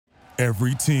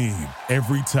Every team,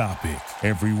 every topic,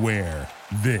 everywhere.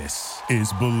 This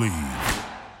is Believe.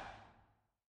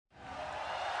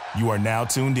 You are now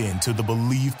tuned in to the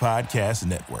Believe Podcast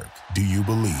Network. Do you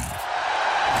believe?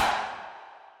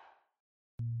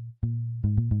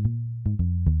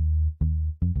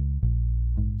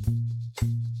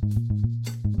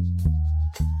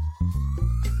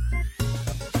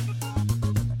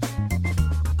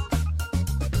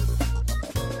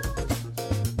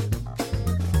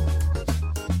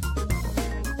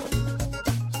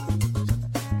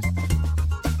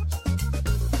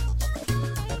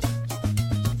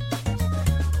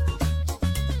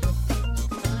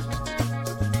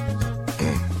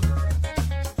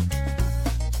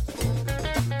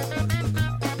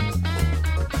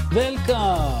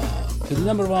 Welcome to the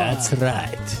number one. That's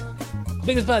right.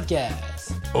 Biggest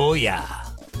podcast. Oh, yeah.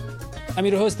 I'm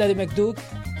your host, Daddy McDuke.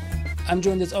 I'm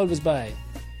joined as always by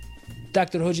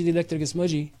Dr. Hoji the Electric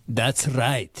Smudgy. That's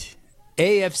right.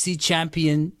 AFC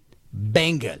champion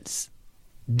Bengals.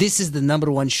 This is the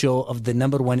number one show of the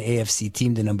number one AFC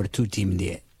team, the number two team in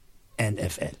the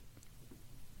NFL.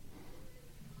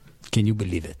 Can you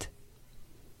believe it?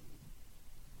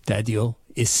 Daddy-O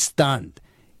is stunned.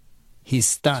 He's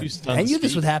stunned. I knew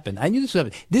this would happen.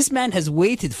 This man has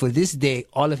waited for this day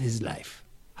all of his life.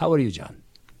 How are you, John?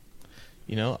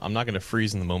 You know, I'm not going to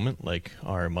freeze in the moment like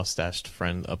our mustached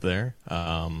friend up there.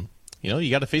 You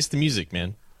got to face the music,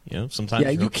 man. You know, sometimes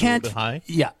you can't. A bit high.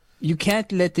 Yeah, you can't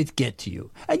let it get to you.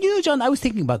 And you know, John, I was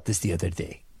thinking about this the other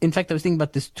day. In fact, I was thinking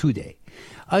about this today.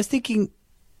 I was thinking,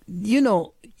 you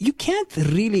know, you can't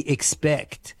really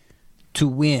expect to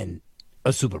win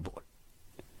a Super Bowl.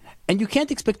 And you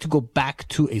can't expect to go back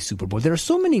to a Super Bowl. There are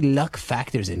so many luck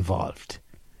factors involved.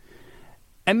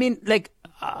 I mean, like,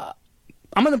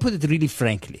 I'm going to put it really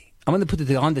frankly. I'm going to put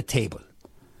it on the table.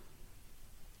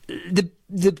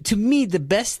 To me, the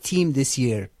best team this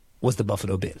year was the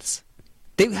Buffalo Bills.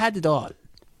 They had it all.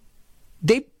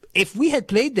 If we had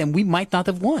played them, we might not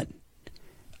have won.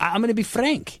 I'm going to be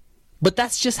frank. But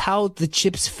that's just how the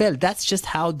chips fell. That's just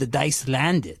how the dice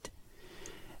landed.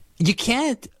 You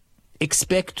can't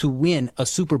expect to win a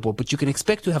Super Bowl, but you can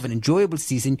expect to have an enjoyable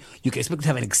season. You can expect to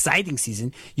have an exciting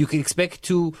season. You can expect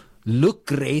to look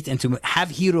great and to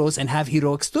have heroes and have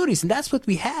heroic stories. And that's what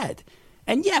we had.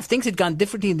 And yeah, if things had gone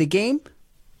differently in the game,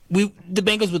 the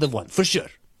Bengals would have won, for sure.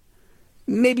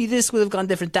 Maybe this would have gone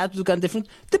different, that would have gone different.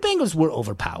 The Bengals were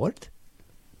overpowered.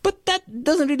 But that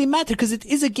doesn't really matter because it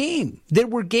is a game. There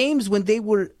were games when they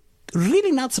were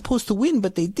really not supposed to win,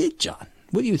 but they did, John.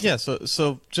 What do you think? Yeah,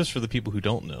 so just for the people who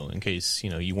don't know, in case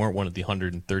you weren't one of the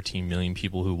 113 million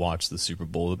people who watched the Super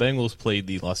Bowl, the Bengals played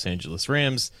the Los Angeles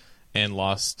Rams and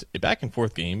lost a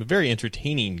back-and-forth game, a very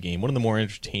entertaining game, one of the more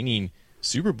entertaining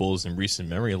Super Bowls in recent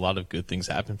memory. A lot of good things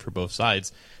happened for both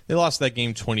sides. They lost that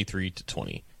game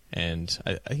 23-20, and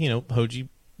Hoji,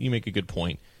 you make a good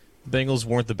point. The Bengals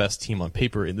weren't the best team on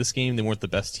paper in this game. They weren't the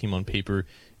best team on paper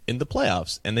in the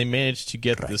playoffs, and they managed to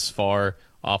get this far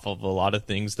off of a lot of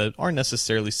things that aren't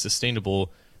necessarily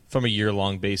sustainable from a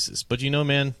year-long basis. But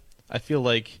man, I feel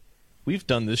like we've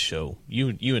done this show,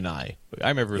 you and I. I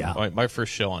remember my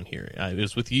first show on here. It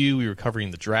was with you. We were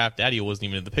covering the draft. Daddy wasn't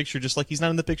even in the picture, just like he's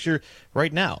not in the picture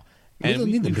right now. And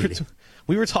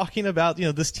we were talking about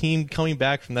this team coming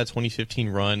back from that 2015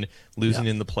 run, losing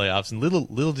in the playoffs, and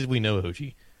little did we know,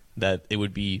 Hoji, that it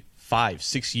would be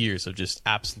 5-6 years of just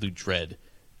absolute dread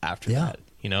after that.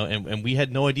 And we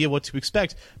had no idea what to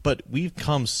expect, but we've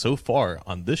come so far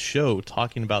on this show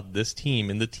talking about this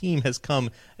team, and the team has come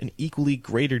an equally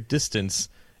greater distance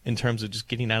in terms of just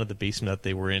getting out of the basement that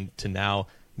they were in to now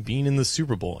being in the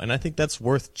Super Bowl. And I think that's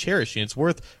worth cherishing. It's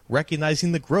worth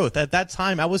recognizing the growth. At that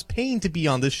time, I was paying to be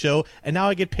on this show, and now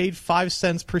I get paid 5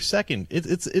 cents per second.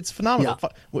 It's phenomenal.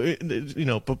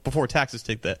 Yeah. But before taxes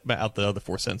take that out the other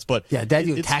 4 cents. But yeah,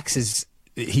 Daddy taxes.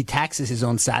 He taxes his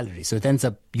own salary, so it ends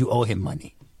up you owe him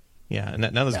money. Yeah, and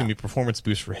now there's going to be a performance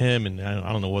boost for him, and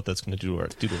I don't know what that's going to do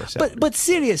to our salary. But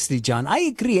seriously, John, I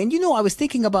agree. And I was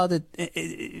thinking about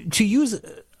it, to use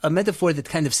a metaphor that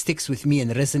kind of sticks with me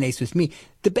and resonates with me.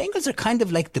 The Bengals are kind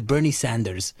of like the Bernie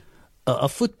Sanders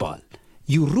of football.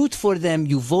 You root for them,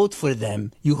 you vote for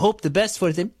them, you hope the best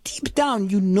for them. Deep down,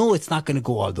 it's not going to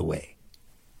go all the way.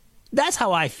 That's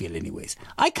how I feel anyways.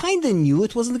 I kind of knew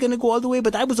it wasn't going to go all the way,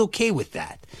 but I was okay with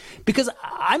that. Because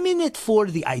I'm in it for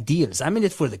the ideals. I'm in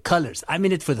it for the colors. I'm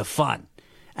in it for the fun.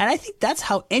 And I think that's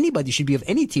how anybody should be of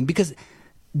any team, because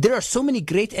there are so many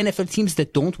great NFL teams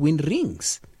that don't win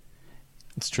rings.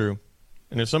 It's true.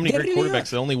 And there's so many great quarterbacks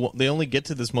that they only get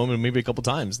to this moment maybe a couple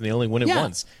times, and they only win it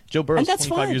once. Joe Burrow's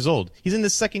 25 years old. He's in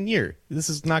his second year. This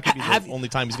is not going to be the only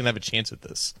time he's going to have a chance at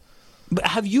this. But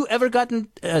have you ever gotten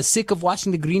sick of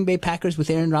watching the Green Bay Packers with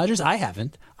Aaron Rodgers? I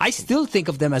haven't. I still think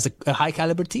of them as a high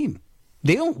caliber team.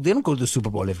 They don't go to the Super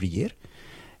Bowl every year.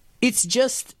 It's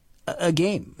just a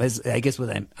game, as I guess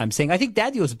what I'm saying. I think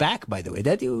Daddy-O's back, by the way.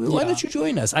 Daddy, why don't you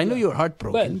join us? I know you're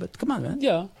heartbroken, but come on, man.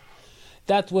 Yeah.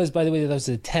 That was, by the way, that was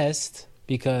a test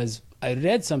because I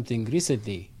read something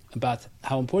recently about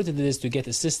how important it is to get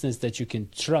assistants that you can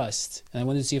trust. And I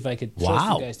wanted to see if I could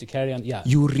trust you guys to carry on. Yeah.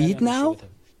 You read now?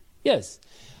 Yes.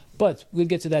 But we'll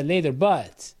get to that later.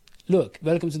 But look,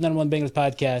 welcome to the number one Bengals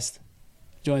podcast,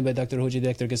 joined by Dr. Hoji,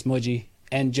 Dr. Gasmoji,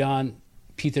 and John,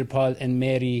 Peter, Paul, and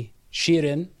Mary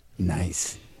Sheeran.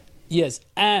 Nice. Yes.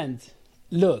 And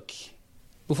look,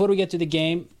 before we get to the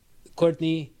game,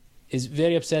 Courtney is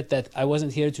very upset that I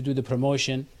wasn't here to do the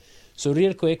promotion. So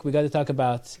real quick, we got to talk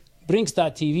about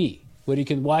Brinks.tv, where you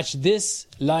can watch this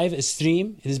live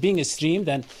stream. It is being streamed,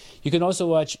 and you can also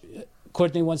watch.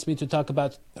 Courtney wants me to talk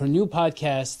about her new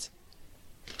podcast,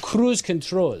 Cruise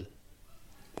Control.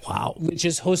 Wow. Which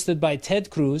is hosted by Ted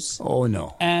Cruz. Oh,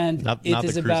 no. And Not it the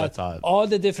is Cruz I about thought. all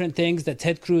the different things that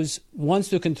Ted Cruz wants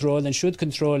to control and should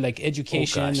control, like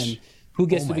education and who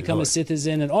gets to become a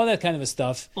citizen and all that kind of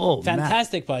stuff. Oh,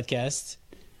 fantastic podcast.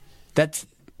 That's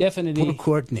definitely poor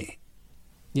Courtney.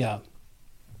 Yeah.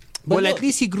 But well, look, at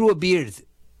least he grew a beard.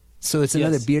 So it's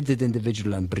another bearded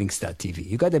individual on Brinks.tv.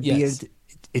 You got a beard,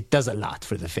 it does a lot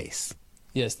for the face.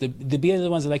 Yes, the bearded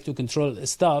ones like to control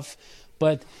stuff.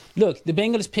 But look, the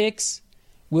Bengals picks,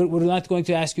 we're not going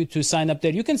to ask you to sign up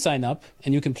there. You can sign up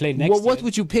and you can play next Well, what year.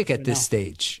 would you pick at this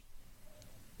stage?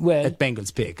 Well, at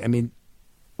Bengals pick? I mean...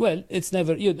 Well, it's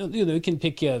never... You know, you can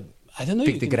pick... I don't know.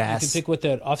 Pick the grass. You can pick what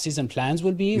their off-season plans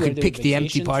will be. You can pick the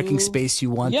empty parking space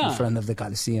you want in front of the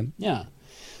Coliseum. Yeah.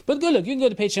 But good luck. You can go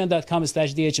to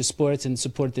patreon.com/DHSports and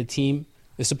support the team.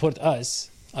 Support us,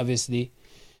 obviously.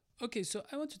 Okay, so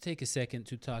I want to take a second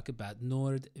to talk about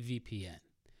NordVPN.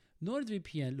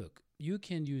 NordVPN, look, you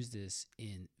can use this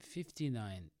in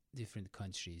 59 different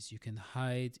countries. You can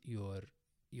hide your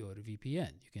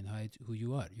VPN. You can hide who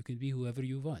you are. You can be whoever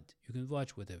you want. You can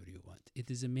watch whatever you want.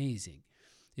 It is amazing.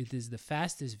 It is the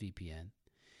fastest VPN.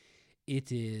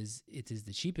 It is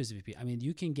the cheapest VPN. I mean,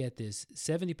 you can get this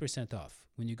 70% off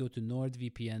when you go to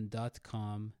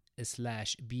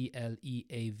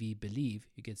nordvpn.com/BLEAV believe.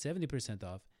 You get 70%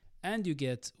 off and you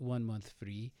get 1 month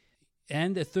free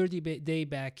and a 30-day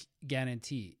back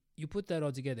guarantee. You put that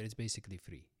all together, it's basically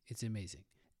free. It's amazing.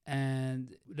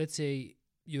 And let's say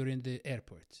you're in the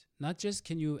airport. Not just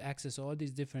can you access all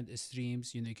these different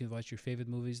streams, you can watch your favorite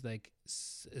movies like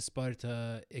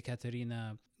Sparta,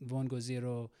 Ekaterina, Vongo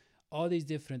Zero, all these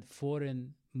different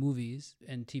foreign movies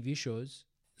and TV shows.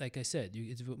 Like I said,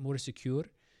 it's more secure,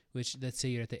 which let's say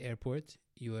you're at the airport,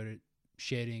 you are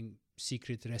sharing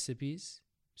secret recipes,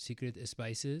 secret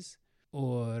spices,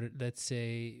 or let's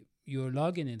say your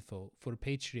login info for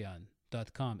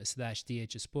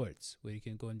patreon.com/DHSports, where you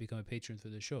can go and become a patron for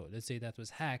the show. Let's say that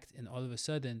was hacked and all of a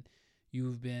sudden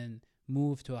you've been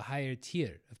moved to a higher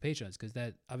tier of patrons, because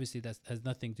that obviously that has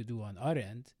nothing to do on our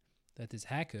end. That is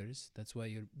hackers. That's why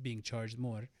you're being charged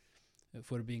more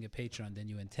for being a patron than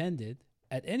you intended.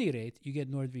 At any rate, you get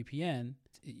NordVPN,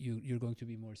 you're going to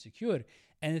be more secure.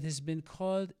 And it has been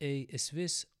called a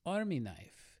Swiss Army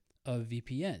knife of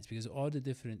VPNs because all the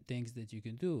different things that you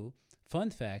can do.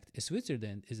 Fun fact,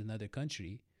 Switzerland is another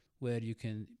country where you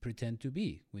can pretend to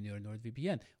be when you're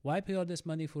NordVPN. Why pay all this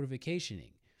money for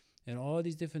vacationing and all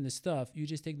these different stuff? You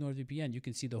just take NordVPN, you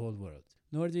can see the whole world.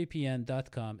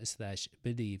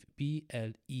 NordVPN.com/believe,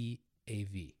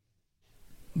 BLEAV.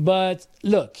 But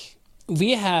look,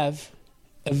 we have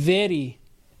a very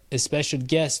special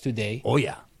guest today. Oh,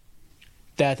 yeah.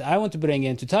 That I want to bring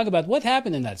in to talk about what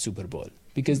happened in that Super Bowl.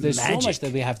 Because there's so much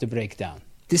that we have to break down.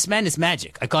 This man is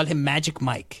magic. I call him Magic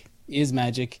Mike. He is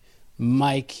magic.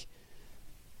 Mike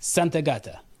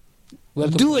Santagata.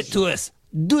 Welcome. Do it to us.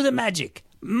 Do the magic.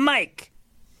 Mike.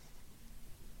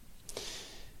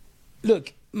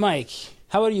 Look, Mike,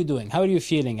 how are you doing? How are you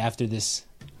feeling after this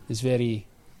very,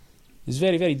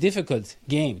 very difficult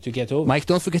game to get over? Mike,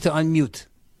 don't forget to unmute.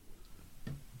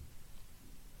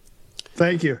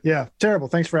 Thank you. Yeah, terrible.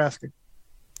 Thanks for asking.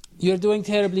 You're doing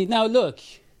terribly. Now, look.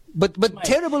 But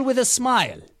terrible with a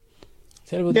smile.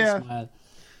 Terrible with a smile.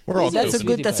 We're all That's a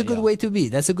good way to be.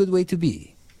 That's a good way to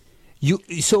be.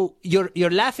 So you're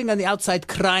laughing on the outside,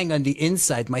 crying on the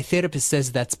inside. My therapist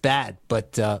says that's bad,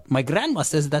 but my grandma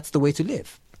says that's the way to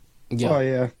live. Yeah. Oh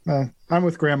yeah, I'm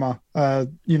with grandma.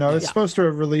 It's supposed to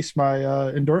release my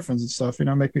endorphins and stuff.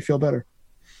 Make me feel better.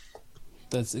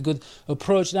 That's a good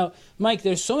approach. Now, Mike,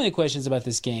 there's so many questions about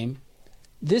this game.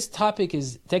 This topic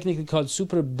is technically called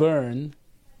Super Burn.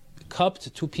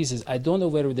 cupped two pieces. I don't know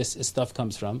where this stuff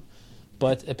comes from,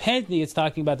 but apparently it's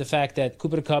talking about the fact that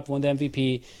Cooper Kupp won the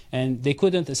MVP and they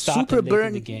couldn't stop him late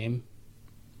in the game.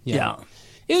 Yeah.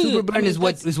 Super burn is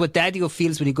what Daddy-O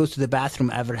feels when he goes to the bathroom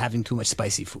after having too much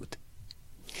spicy food.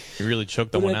 You really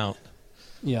choked that one out.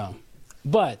 Yeah.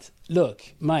 But, look,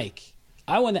 Mike,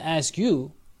 I want to ask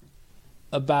you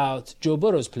about Joe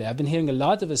Burrow's play. I've been hearing a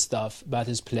lot of his stuff about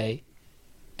his play.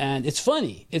 And it's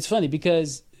funny. It's funny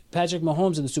because Patrick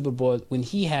Mahomes in the Super Bowl, when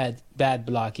he had bad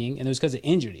blocking, and it was because of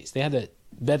injuries. They had a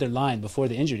better line before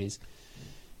the injuries.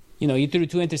 You know, he threw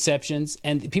 2 interceptions,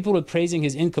 and people were praising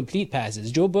his incomplete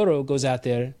passes. Joe Burrow goes out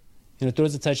there,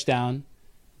 throws a touchdown.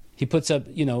 He puts up,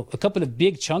 a couple of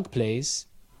big chunk plays.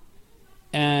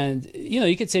 And,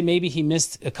 you could say maybe he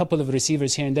missed a couple of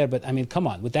receivers here and there, but, I mean, come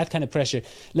on, with that kind of pressure.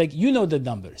 Like, the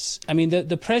numbers. I mean,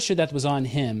 the pressure that was on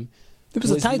him. It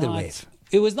was a tidal wave.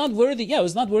 It was not worthy. Yeah, it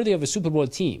was not worthy of a Super Bowl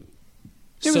team.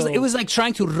 It was like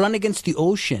trying to run against the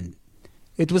ocean.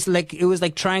 It was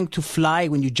like trying to fly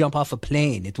when you jump off a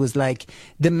plane. It was like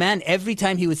the man, every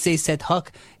time he would say Seth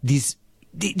Huck, these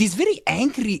very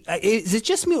angry. Is it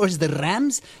just me, or is the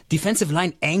Rams defensive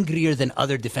line angrier than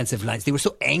other defensive lines? They were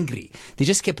so angry. They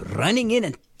just kept running in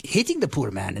and hitting the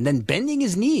poor man and then bending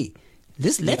his knee.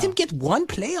 Just let him get one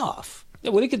playoff.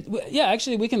 Yeah,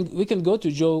 actually, we can go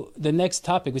to Joe, the next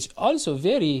topic, which also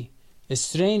a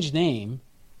strange name.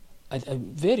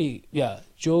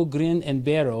 Joe Grin and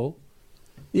Barrow.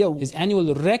 Yeah, his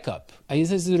annual rec-up.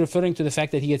 This is referring to the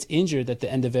fact that he gets injured at the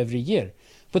end of every year.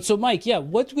 But so, Mike, how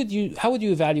would you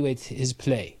evaluate his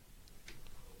play?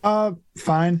 Fine.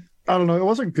 I don't know. It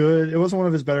wasn't good. It wasn't one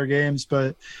of his better games,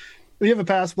 but you have a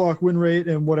pass block win rate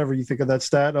and whatever you think of that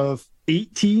stat of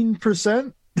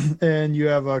 18%, and you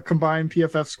have a combined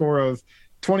PFF score of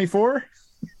 24.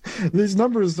 These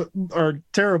numbers are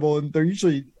terrible, and they're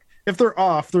usually, if they're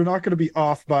off, they're not going to be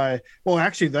off by. Well,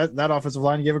 actually, that offensive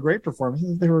line gave a great performance.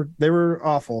 They were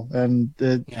awful, and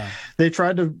they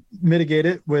tried to mitigate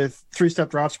it with 3-step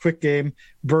drops, quick game.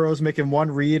 Burrow's making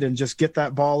one read and just get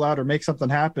that ball out or make something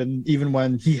happen. Even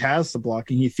when he has the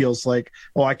blocking, he feels like,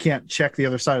 oh, I can't check the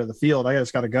other side of the field. I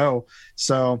just got to go.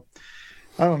 So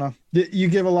I don't know. You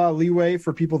give a lot of leeway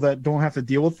for people that don't have to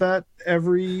deal with that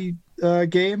every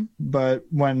game, but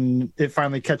when it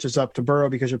finally catches up to Burrow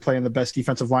because you're playing the best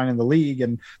defensive line in the league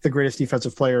and the greatest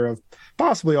defensive player of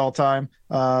possibly all time,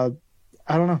 I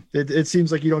don't know. It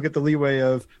seems like you don't get the leeway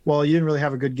of, well, you didn't really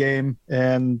have a good game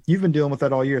and you've been dealing with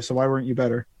that all year, so why weren't you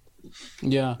better?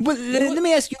 Yeah. But let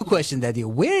me ask you a question, Daddy.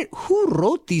 Who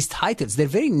wrote these titles? They're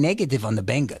very negative on the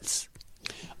Bengals.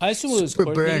 I assume it was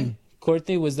Courtney.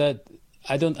 Courtney was that,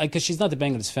 because she's not a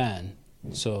Bengals fan.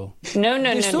 So no.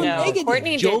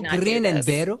 Courtney Joe Grin and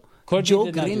Barrow.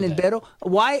 Joe Grin and Barrow.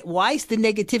 Why is the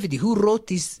negativity? Who wrote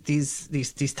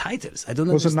these titles? I don't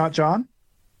know. Was it not John?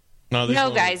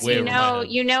 No, guys. You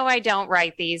know I don't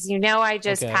write these. I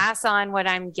just pass on what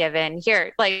I'm given.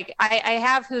 Here, like I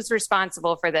have who's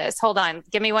responsible for this. Hold on,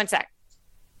 give me 1 sec.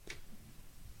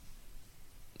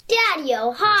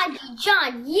 Daddy-O, Hodgie,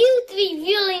 John, you three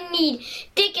really need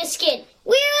thicker skin.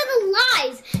 Where are the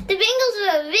lies? The Bengals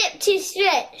were ripped to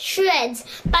shreds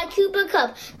by Cooper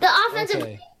Kupp. The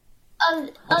offensive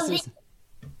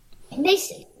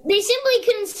they simply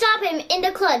couldn't stop him in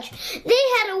the clutch. They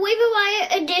had a waiver wire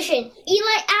addition,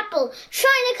 Eli Apple,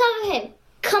 trying to cover him.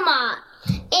 Come on.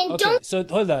 And don't. So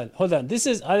hold on.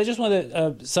 I just want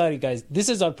to. Sorry, guys. This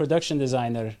is our production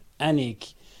designer,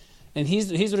 Anik, and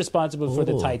he's responsible for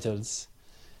the titles.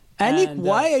 Anik,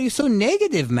 why are you so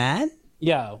negative, man?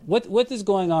 Yeah, what is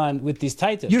going on with these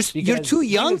titles? You're too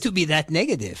young to be that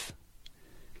negative.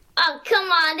 Oh, come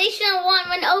on. They should have won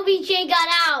when OBJ got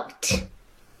out.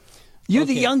 You're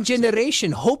the young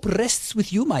generation. Hope rests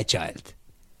with you, my child.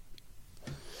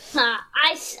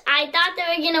 I thought they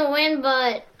were going to win,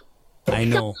 but... I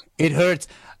know. It hurts.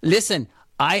 Listen,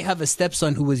 I have a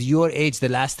stepson who was your age the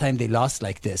last time they lost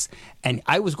like this, and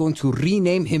I was going to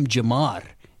rename him Jamar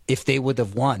if they would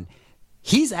have won.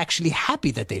 He's actually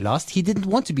happy that they lost. He didn't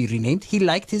want to be renamed. He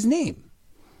liked his name.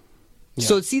 Yeah.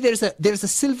 So see, there's a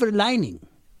silver lining.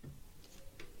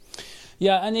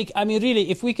 Yeah, Anik, I mean,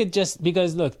 really, if we could just,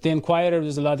 because look, the Inquirer,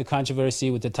 there's a lot of controversy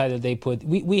with the title they put.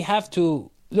 We have to,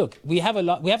 look, we have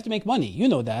to make money. You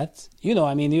know that. You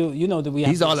know that we have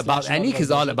He's all about, Anik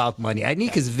is all about money.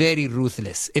 Anik is very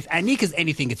ruthless. If Anik is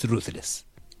anything, it's ruthless.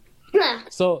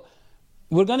 So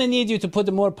we're going to need you to put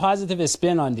a more positive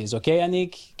spin on these, okay,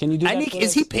 Anik? Can you do that Anik, for is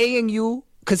us? he paying you?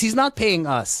 Because he's not paying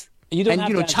us. You don't have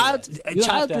to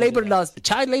child labor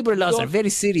laws are very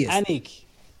serious. Anik,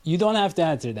 you don't have to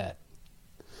answer that.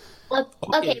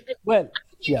 Okay. Well,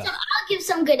 yeah. So I'll give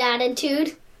some good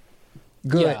attitude.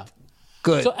 Good. Yeah.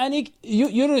 Good. So Anik,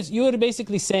 you're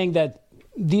basically saying that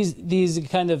this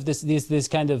kind of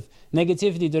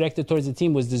negativity directed towards the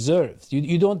team was deserved.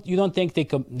 You don't think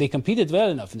they competed well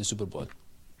enough in the Super Bowl?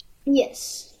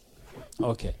 Yes.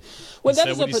 Okay. Well, that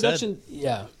is a production.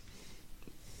 Yeah.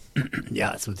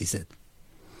 Yeah, that's what he said.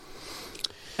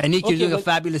 Anik, you're doing a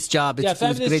fabulous job. It was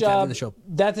great to have you on the show.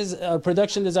 That is our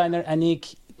production designer,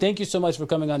 Anik. Thank you so much for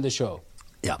coming on the show.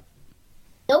 Yeah.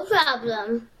 No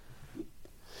problem.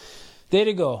 There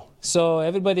you go. So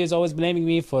everybody is always blaming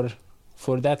me for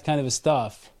that kind of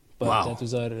stuff. But wow. That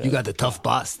was our, you got the tough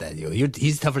boss, Daddy.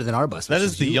 He's tougher than our boss. That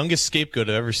is the youngest scapegoat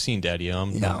I've ever seen, Daddy.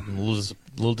 I'm a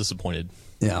little disappointed.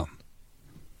 Yeah.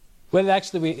 Well,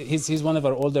 actually, he's one of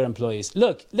our older employees.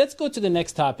 Look, let's go to the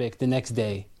next topic the next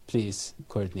day, please,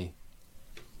 Courtney.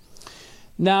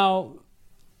 Now,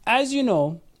 as you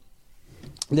know,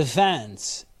 the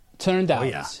fans turned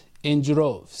out in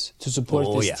droves to support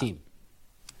this team.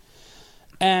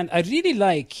 And I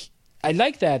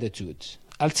like the attitude.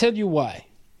 I'll tell you why.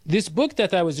 This book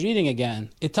that I was reading again,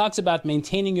 it talks about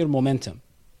maintaining your momentum.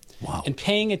 Wow. And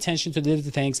paying attention to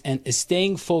little things and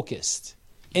staying focused.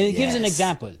 And it gives an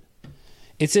example.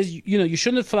 It says, you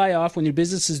shouldn't fly off when your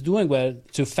business is doing well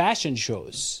to fashion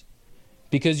shows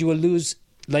because you will lose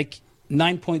like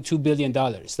 $9.2 billion,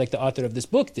 like the author of this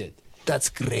book did. That's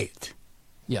great.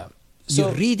 Yeah. So,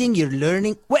 you're reading, you're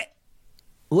learning.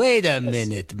 Wait a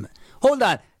minute. Hold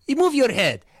on. You move your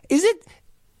head.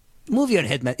 Move your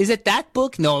head, man. Is it that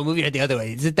book? No, move your head the other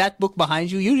way. Is it that book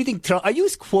behind you? You're reading Trump. Are you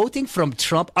quoting from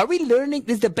Trump? Are we learning?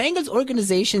 Is the Bengals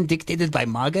organization dictated by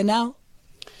MAGA now?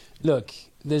 Look,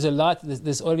 there's a lot.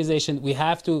 This organization, we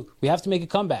have to make a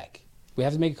comeback. We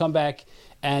have to make a comeback,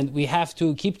 and we have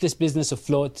to keep this business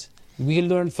afloat. We can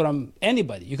learn from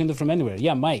anybody. You can learn from anywhere.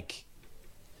 Yeah, Mike.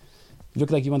 You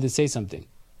look like you wanted to say something.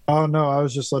 Oh, no, I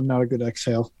was just letting out a good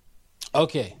exhale.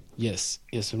 Okay. Yes.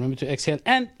 Remember to exhale.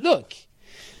 And look,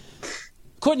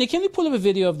 Courtney, can we pull up a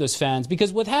video of those fans?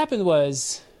 Because what happened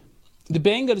was the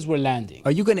Bengals were landing.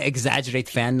 Are you going to exaggerate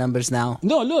fan numbers now?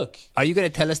 No, look. Are you going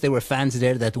to tell us there were fans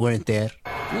there that weren't there?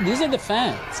 No, these are the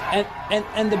fans.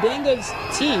 And the Bengals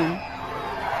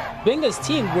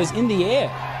team was in the air.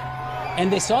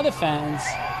 And they saw the fans,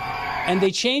 and they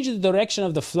changed the direction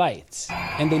of the flight.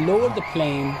 And they lowered the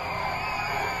plane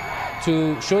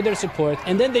to show their support.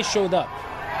 And then they showed up.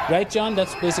 Right, John?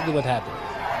 That's basically what happened.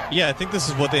 Yeah, I think this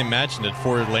is what they imagined at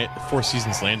Four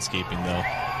Seasons Landscaping, though.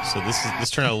 So this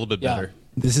turned out a little bit better.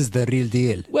 This is the real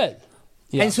deal. Well,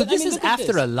 yeah. And so this is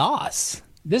after a loss.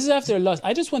 This is after a loss.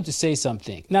 I just want to say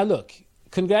something. Now, look,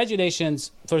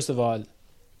 congratulations, first of all,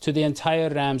 to the entire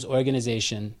Rams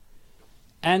organization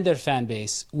and their fan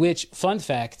base, which, fun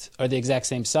fact, are the exact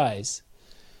same size.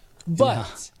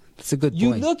 But that's a good point.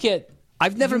 You look at...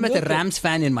 I've never met a Rams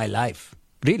fan in my life.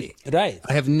 Really? Right.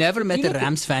 I have never met a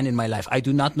Rams fan in my life. I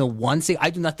do not know one thing.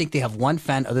 I do not think they have one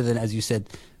fan other than, as you said,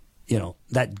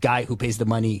 that guy who pays the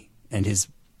money and his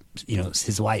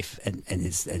wife and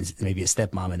maybe a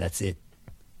stepmom, and that's it.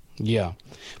 Yeah.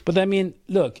 But I mean,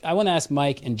 look, I want to ask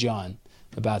Mike and John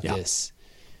about this.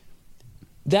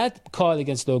 That call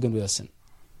against Logan Wilson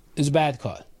is a bad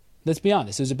call. Let's be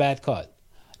honest. It was a bad call.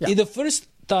 Yeah. The first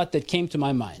thought that came to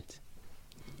my mind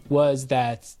was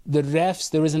that the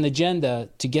refs, there was an agenda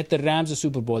to get the Rams a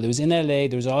Super Bowl. It was in LA.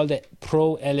 There was all the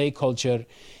pro-LA culture.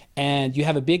 And you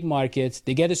have a big market.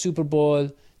 They get a Super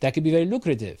Bowl. That could be very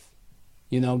lucrative,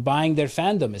 buying their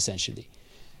fandom, essentially.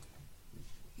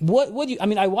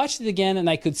 I watched it again, and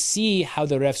I could see how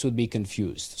the refs would be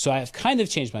confused. So I've kind of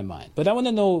changed my mind. But I want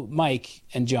to know, Mike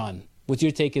and John, what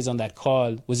your take is on that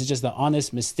call. Was it just an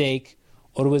honest mistake,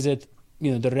 or was it,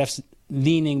 the refs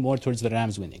leaning more towards the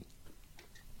Rams winning?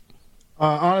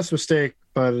 Honest mistake,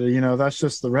 but that's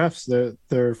just the refs.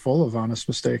 They're full of honest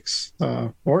mistakes,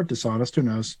 or dishonest. Who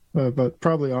knows? But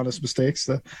probably honest mistakes.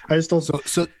 I just don't.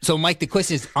 So, Mike, the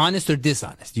question is honest or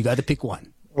dishonest. You got to pick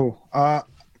one.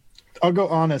 I'll go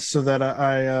honest so that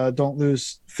I don't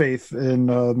lose faith in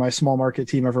my small market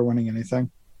team ever winning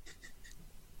anything.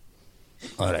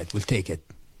 All right, we'll take it.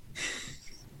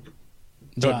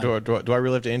 Do I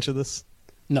really have to answer this?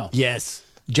 No. Yes.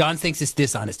 John thinks it's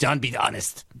dishonest. John, be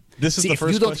honest. This is the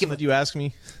first question that you ask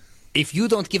me? If you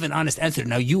don't give an honest answer,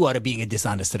 now you are being a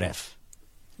dishonest ref.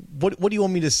 What do you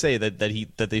want me to say? That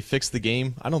they fixed the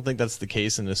game? I don't think that's the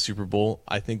case in the Super Bowl.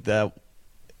 I think that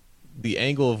the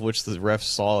angle of which the ref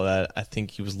saw that, I think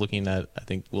he was looking at,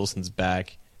 Wilson's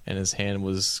back, and his hand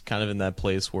was kind of in that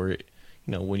place where,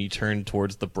 when you turn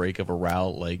towards the break of a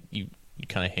route, like you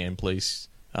kind of hand place,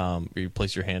 or you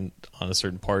place your hand on a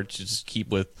certain part to just keep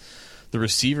with the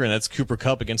receiver, and that's Cooper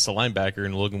Kupp against the linebacker,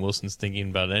 and Logan Wilson's thinking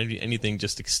about anything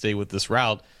just to stay with this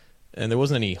route. and there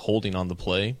wasn't any holding on the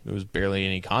play. There was barely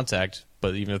any contact,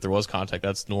 but even if there was contact,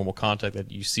 that's normal contact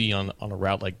that you see on a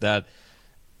route like that.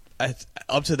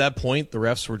 Up to that point, the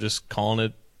refs were just calling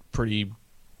it pretty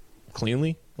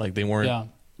cleanly. Like they weren't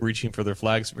reaching for their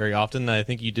flags very often. And I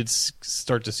think you did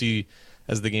start to see,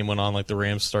 as the game went on, like the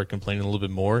Rams start complaining a little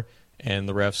bit more, and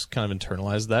the refs kind of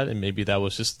internalized that, and maybe that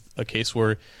was just a case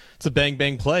where it's a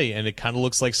bang-bang play, and it kind of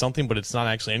looks like something, but it's not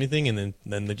actually anything, and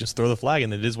then they just throw the flag,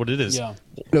 and it is what it is. Yeah.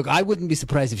 Look, I wouldn't be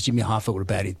surprised if Jimmy Hoffa were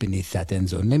buried beneath that end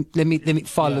zone. Let me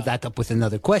follow that up with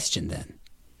another question then,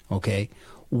 okay?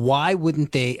 Why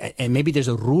wouldn't they, and maybe there's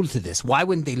a rule to this, why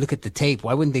wouldn't they look at the tape?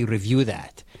 Why wouldn't they review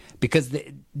that? Because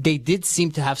they did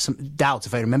seem to have some doubts.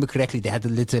 If I remember correctly, they had a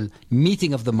little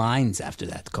meeting of the minds after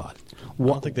that call. I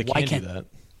don't think they can do that.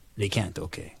 They can't,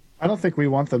 okay. I don't think we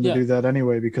want them to do that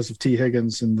anyway because of T.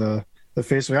 Higgins and the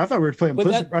face. I thought we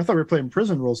were playing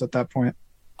prison rules at that point.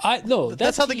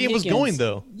 That's how the game was going,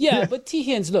 though. Yeah, but T.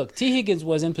 Higgins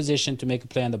was in position to make a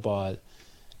play on the ball,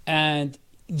 and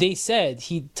they said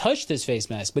he touched his face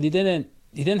mask, but he didn't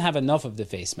have enough of the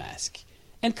face mask.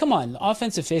 And come on,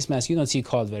 offensive face mask, you don't see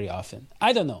called very often.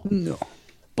 I don't know. No.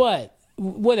 But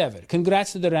whatever.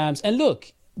 Congrats to the Rams. And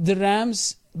look, the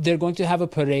Rams, they're going to have a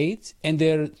parade, and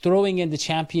they're throwing in the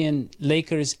champion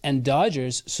Lakers and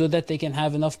Dodgers so that they can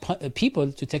have enough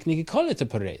people to technically call it a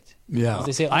parade. Yeah.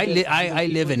 They say, I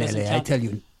live in LA. I tell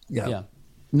you,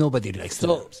 nobody likes the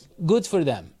Rams. Good for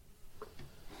them.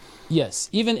 Yes,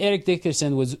 even Eric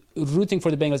Dickerson was rooting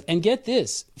for the Bengals. And get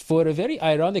this, for a very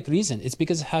ironic reason. It's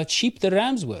because of how cheap the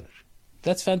Rams were.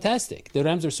 That's fantastic. The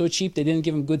Rams are so cheap, they didn't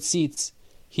give him good seats.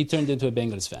 He turned into a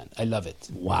Bengals fan. I love it.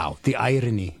 Wow, the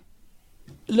irony.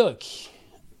 Look,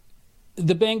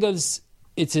 the Bengals,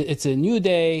 it's a new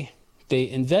day. They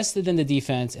invested in the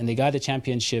defense, and they got a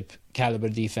championship caliber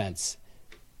defense.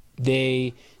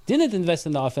 They didn't invest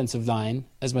in the offensive line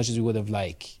as much as we would have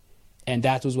liked. And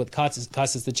that was what cost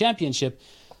us the championship.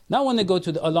 Now I want to go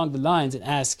along the lines and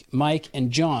ask Mike and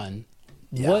John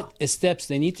what steps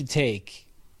they need to take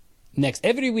next.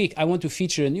 Every week I want to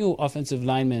feature a new offensive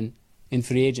lineman in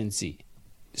free agency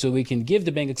so we can give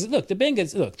the Bengals. Look,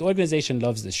 the organization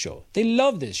loves this show. They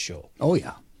love this show. Oh,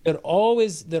 yeah. They're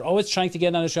always trying to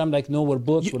get on the show. I'm like, no, we're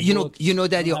booked. You know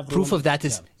that proof of that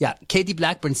is, Katie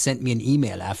Blackburn sent me an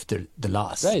email after the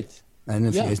loss. Right. I don't know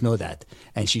if you guys know that.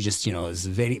 And she just, is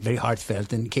very, very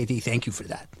heartfelt. And Katie, thank you for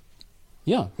that.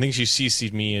 Yeah. I think she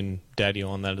CC'd me and Daddy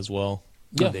on that as well.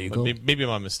 Yeah. There you go. Maybe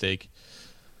my mistake.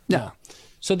 Yeah.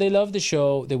 So they love the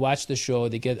show. They watch the show.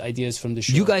 They get ideas from the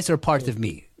show. You guys are part of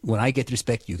me. When I get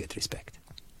respect, you get respect.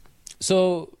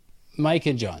 So, Mike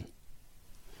and John,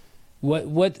 what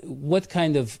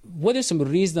are some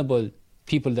reasonable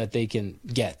people that they can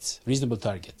get? Reasonable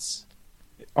targets?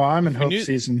 Oh, I'm in hope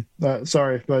season.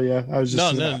 Sorry, but I was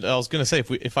just... No, I was going to say,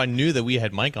 if I knew that we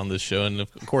had Mike on this show, and of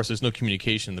course there's no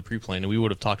communication in the pre-plan, and we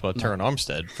would have talked about Terron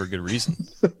Armstead for good reason.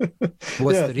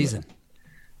 What's the reason?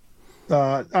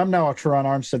 I'm now a Terron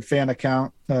Armstead fan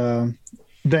account.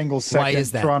 Bengals second. Why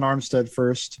is that? Terron Armstead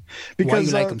first. Because, why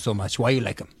you like him so much? Why you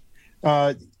like him?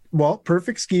 Well,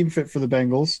 perfect scheme fit for the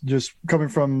Bengals. Just coming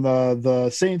from the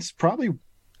Saints, probably...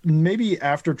 Maybe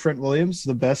after Trent Williams,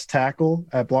 the best tackle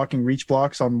at blocking reach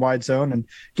blocks on wide zone and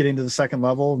getting to the second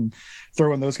level and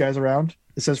throwing those guys around.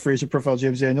 It says free agent profile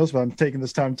James Daniels, but I'm taking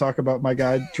this time to talk about my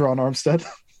guy, Terron Armstead.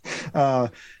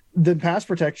 Then pass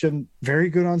protection, very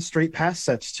good on straight pass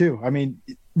sets too. I mean,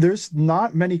 there's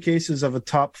not many cases of a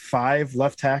top 5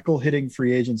 left tackle hitting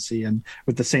free agency. And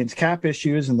with the Saints cap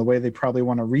issues and the way they probably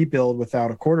want to rebuild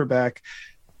without a quarterback,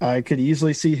 I could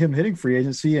easily see him hitting free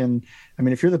agency. And I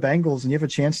mean, if you're the Bengals and you have a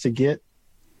chance to get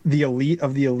the elite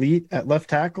of the elite at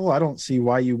left tackle, I don't see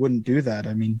why you wouldn't do that.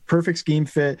 I mean, perfect scheme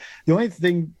fit. The only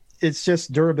thing, it's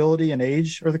just durability and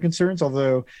age are the concerns.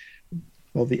 Although,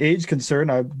 well, the age concern,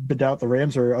 I doubt the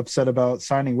Rams are upset about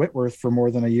signing Whitworth for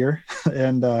more than a year.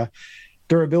 And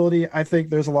durability, I think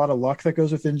there's a lot of luck that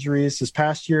goes with injuries. This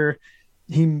past year,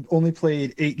 he only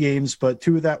played 8 games, but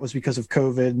 2 of that was because of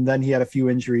COVID. And then he had a few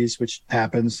injuries, which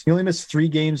happens. He only missed 3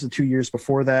 games the 2 years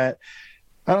before that.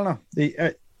 I don't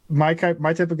know. My type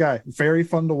of guy, very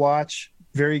fun to watch,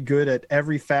 very good at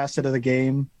every facet of the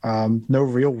game. No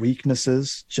real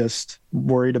weaknesses, just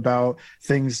worried about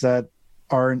things that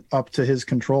aren't up to his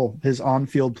control. His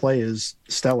on-field play is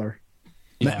stellar.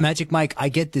 Yeah. Magic Mike, I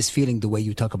get this feeling the way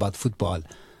you talk about football,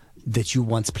 that you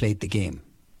once played the game.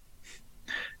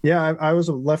 Yeah, I was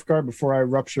a left guard before I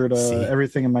ruptured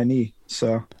everything in my knee.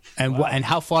 So, and and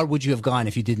how far would you have gone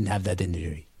if you didn't have that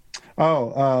injury?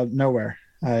 Oh, nowhere.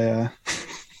 I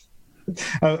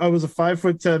was a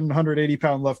 5'10",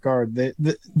 180-pound left guard.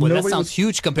 That sounds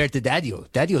huge compared to Daddio.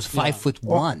 Daddio's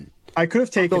 5'1". I could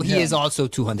have taken. So he is also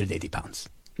 280 pounds.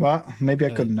 Well, maybe I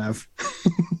couldn't have.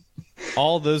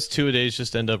 All those two-a-days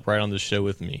just end up right on the show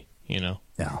with me, Yeah.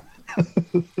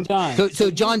 John. So,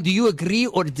 John, do you agree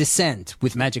or dissent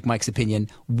with Magic Mike's opinion,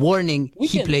 warning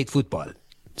he played football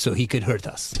so he could hurt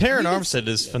us? Terran Armstead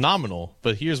is phenomenal,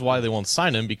 but here's why they won't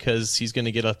sign him, because he's going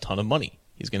to get a ton of money.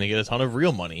 He's going to get a ton of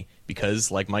real money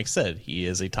because, like Mike said, he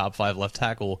is a top 5 left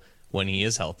tackle when he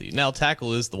is healthy. Now,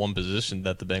 tackle is the one position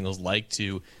that the Bengals like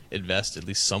to invest at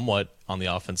least somewhat on the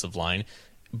offensive line,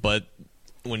 but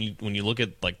when you look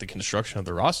at like the construction of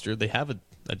the roster, they have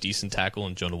a decent tackle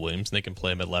in Jonah Williams, and they can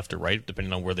play him at left or right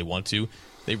depending on where they want to.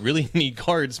 They really need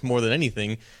guards more than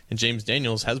anything, and James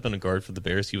Daniels has been a guard for the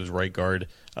Bears. He was right guard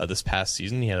this past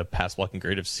season. He had a pass blocking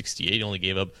grade of 68. He only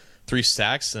gave up 3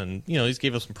 sacks, and he's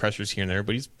gave up some pressures here and there,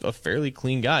 but he's a fairly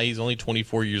clean guy. He's only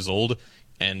 24 years old,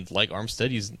 and like Armstead,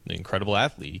 he's an incredible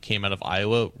athlete. He came out of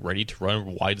Iowa ready to run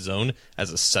a wide zone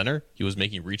as a center. He was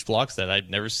making reach blocks that I'd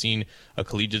never seen a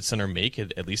collegiate center make,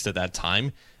 at least at that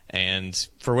time. And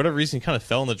for whatever reason, he kind of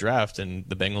fell in the draft, and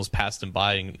the Bengals passed him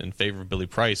by in favor of Billy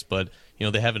Price. But,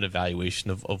 they have an evaluation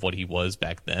of what he was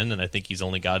back then, and I think he's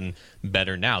only gotten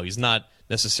better now. He's not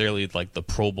necessarily like the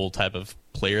Pro Bowl type of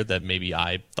player that maybe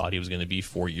I thought he was going to be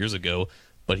 4 years ago,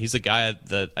 but he's a guy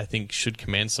that I think should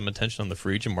command some attention on the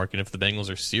free agent market. If the Bengals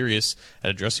are serious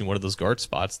at addressing one of those guard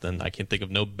spots, then I can't think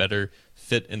of no better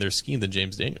fit in their scheme than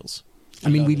James Daniels. I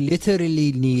mean, we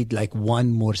literally need like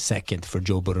 1 more second for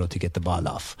Joe Burrow to get the ball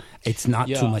off. It's not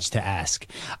too much to ask.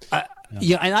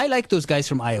 And I like those guys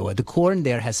from Iowa. The corn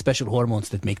there has special hormones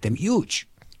that make them huge.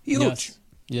 Huge.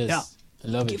 Yes. Yeah.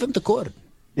 I love Give it. him the corn.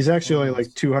 He's actually only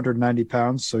like 290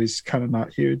 pounds, so he's kind of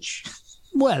not huge.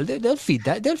 Well, they'll feed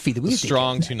that. They'll feed it. A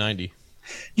strong 290.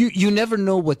 You never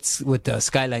know what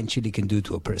Skyline Chili can do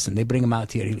to a person. They bring him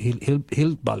out here.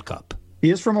 He'll bulk up.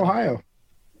 He is from Ohio.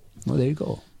 Well, there you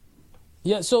go.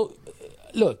 Yeah, so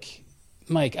look,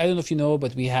 Mike, I don't know if you know,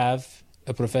 but we have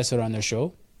a professor on our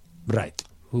show. Right.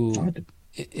 Who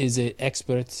is an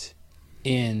expert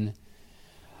in...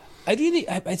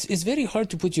 It's very hard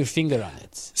to put your finger on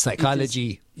it.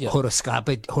 Psychology,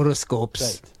 horoscopes.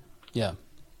 Right, yeah.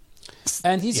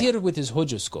 And he's here with his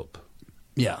horoscope.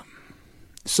 Yeah.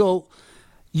 So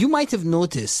you might have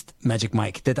noticed, Magic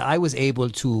Mike, that I was able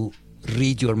to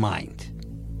read your mind,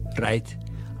 right?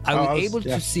 I was able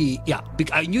to see,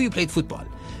 I knew you played football.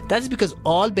 That's because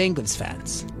all Bengals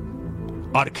fans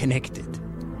are connected.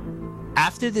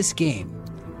 After this game,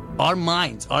 our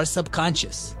minds, our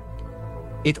subconscious,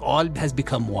 it all has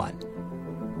become one.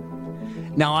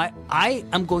 Now, I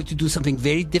am going to do something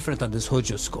very different on this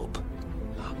horoscope.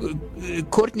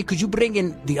 Courtney, could you bring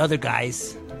in the other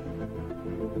guys?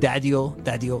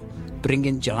 Daddio, bring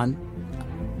in John.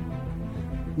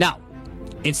 Now,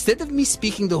 instead of me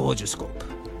speaking the horoscope,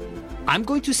 I'm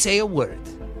going to say a word,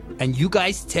 and you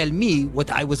guys tell me what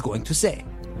I was going to say.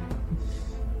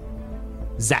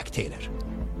 Zach Taylor.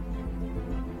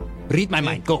 Read my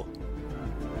mind. Go.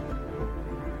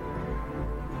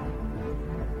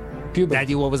 Puberty.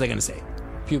 Daddy, what was I going to say?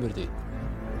 Puberty.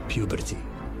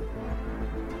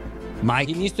 Mike.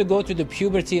 He needs to go to the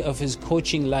puberty of his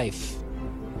coaching life.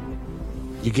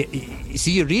 You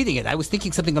see, you're reading it. I was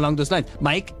thinking something along those lines.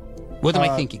 Mike, what am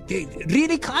I thinking?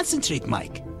 Really concentrate,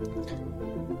 Mike.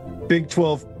 Big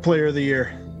 12 Player of the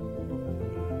Year.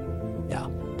 Yeah.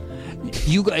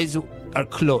 You guys are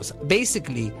close.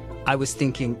 Basically, I was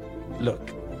thinking, look,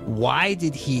 why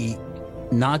did he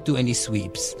not do any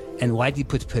sweeps? And why did he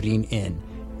put Perrine in?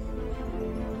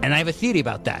 And I have a theory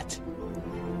about that.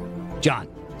 John,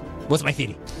 what's my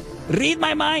theory? Read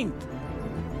my mind.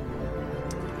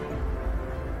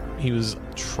 He was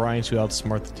trying to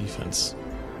outsmart the defense.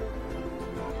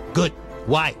 Good.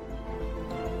 Why?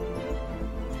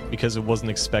 Because it wasn't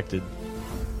expected.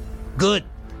 Good.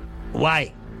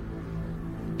 Why?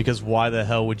 Because why the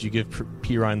hell would you give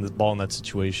Perrine the ball in that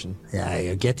situation? Yeah,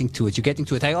 you're getting to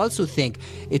it. I also think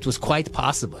it was quite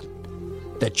possible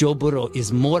that Joe Burrow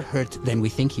is more hurt than we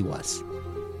think he was,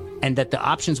 and that the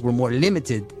options were more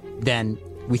limited than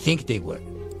we think they were.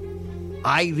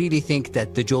 I really think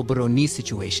that the Joe Burrow knee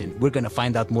situation, we're going to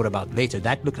find out more about later.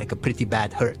 That looked like a pretty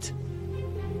bad hurt.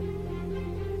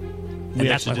 We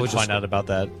actually did find out about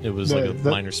that. It was like a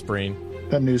minor sprain.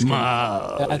 That news came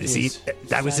I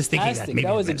was just thinking that. Maybe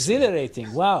that was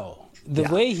exhilarating. Wow. The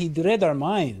way he read our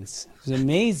minds was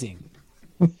amazing.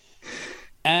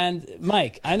 And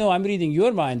Mike, I know I'm reading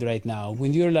your mind right now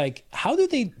when you're like, how do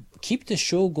they keep the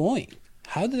show going?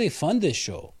 How do they fund this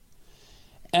show?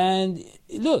 And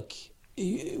look,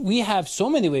 we have so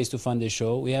many ways to fund this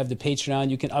show. We have the Patreon.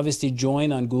 You can obviously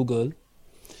join on Google.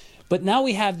 But now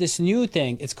we have this new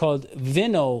thing. It's called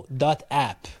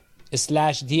Vino.app.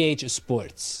 app/DH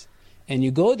Sports. And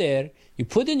you go there, you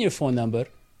put in your phone number.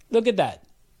 Look at that.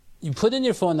 You put in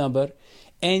your phone number,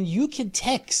 and you can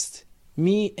text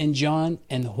me and John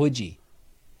and Hoji.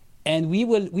 And we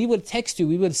will text you.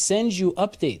 We will send you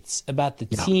updates about the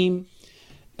team,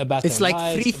 about it's like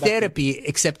lives, free therapy,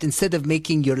 except instead of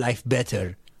making your life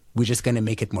better, we're just going to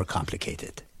make it more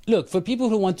complicated. Look, for people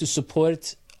who want to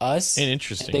support us, and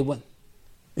interesting. They want,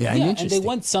 and they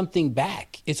want something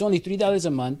back. It's only $3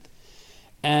 a month,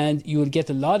 and you will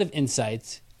get a lot of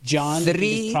insights. John,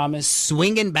 3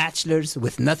 swinging bachelors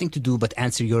with nothing to do but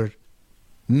answer your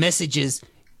messages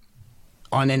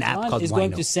on an app called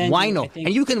Wino.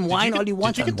 And you can whine all you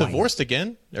want. Did you get divorced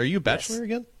again? Are you a bachelor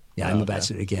again? Yeah, I'm a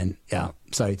bachelor again. Yeah,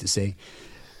 sorry to say.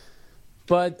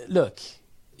 But look,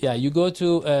 you go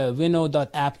to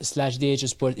wino.app/DH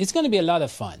Sport. It's going to be a lot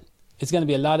of fun. It's going to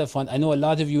be a lot of fun. I know a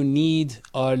lot of you need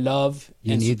our love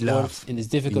and support in this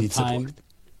difficult time. Support.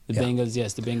 The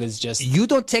Bengals just... You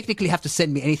don't technically have to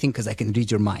send me anything because I can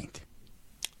read your mind.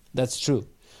 That's true.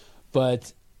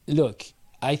 But look,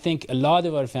 I think a lot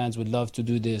of our fans would love to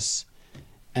do this.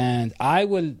 And I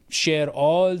will share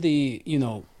all the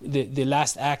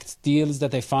last act deals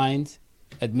that I find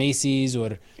at Macy's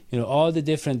or, all the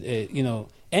different,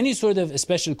 any sort of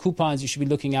special coupons you should be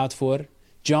looking out for.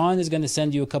 John is going to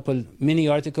send you a couple mini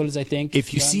articles, I think.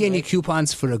 If you see any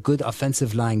coupons for a good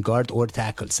offensive line guard or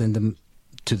tackle, send them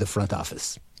to the front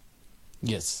office.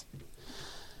 Yes.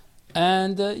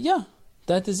 And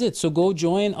that is it. So go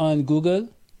join on Google,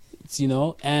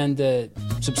 and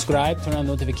subscribe, turn on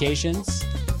notifications.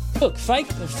 Look,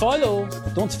 follow,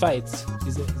 don't fight.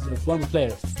 He's a former player.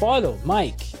 Follow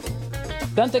Mike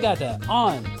Dantagata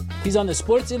He's on the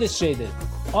Sports Illustrated,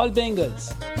 All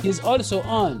Bengals. He's also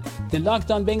on the Locked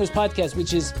On Bengals podcast,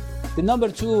 which is the number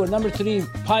 2 or number 3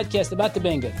 podcast about the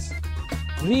Bengals.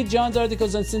 Read John's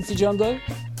articles on Cincy Jungle.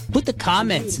 Put the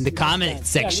comments in the comment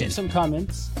section. Leave some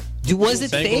comments. Was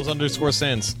it fake?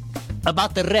 Bengals_Sens.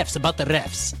 About the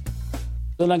refs.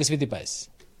 So long as 50 pies.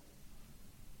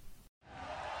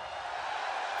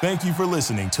 Thank you for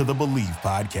listening to the Believe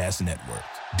Podcast Network.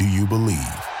 Do you believe?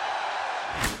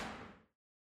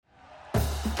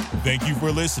 Thank you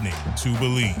for listening to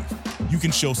Believe. You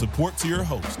can show support to your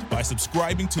host by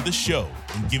subscribing to the show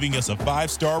and giving us a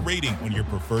 5-star rating on your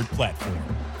preferred platform.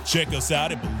 Check us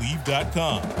out at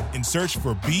Believe.com and search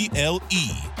for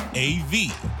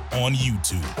BLEAV on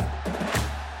YouTube.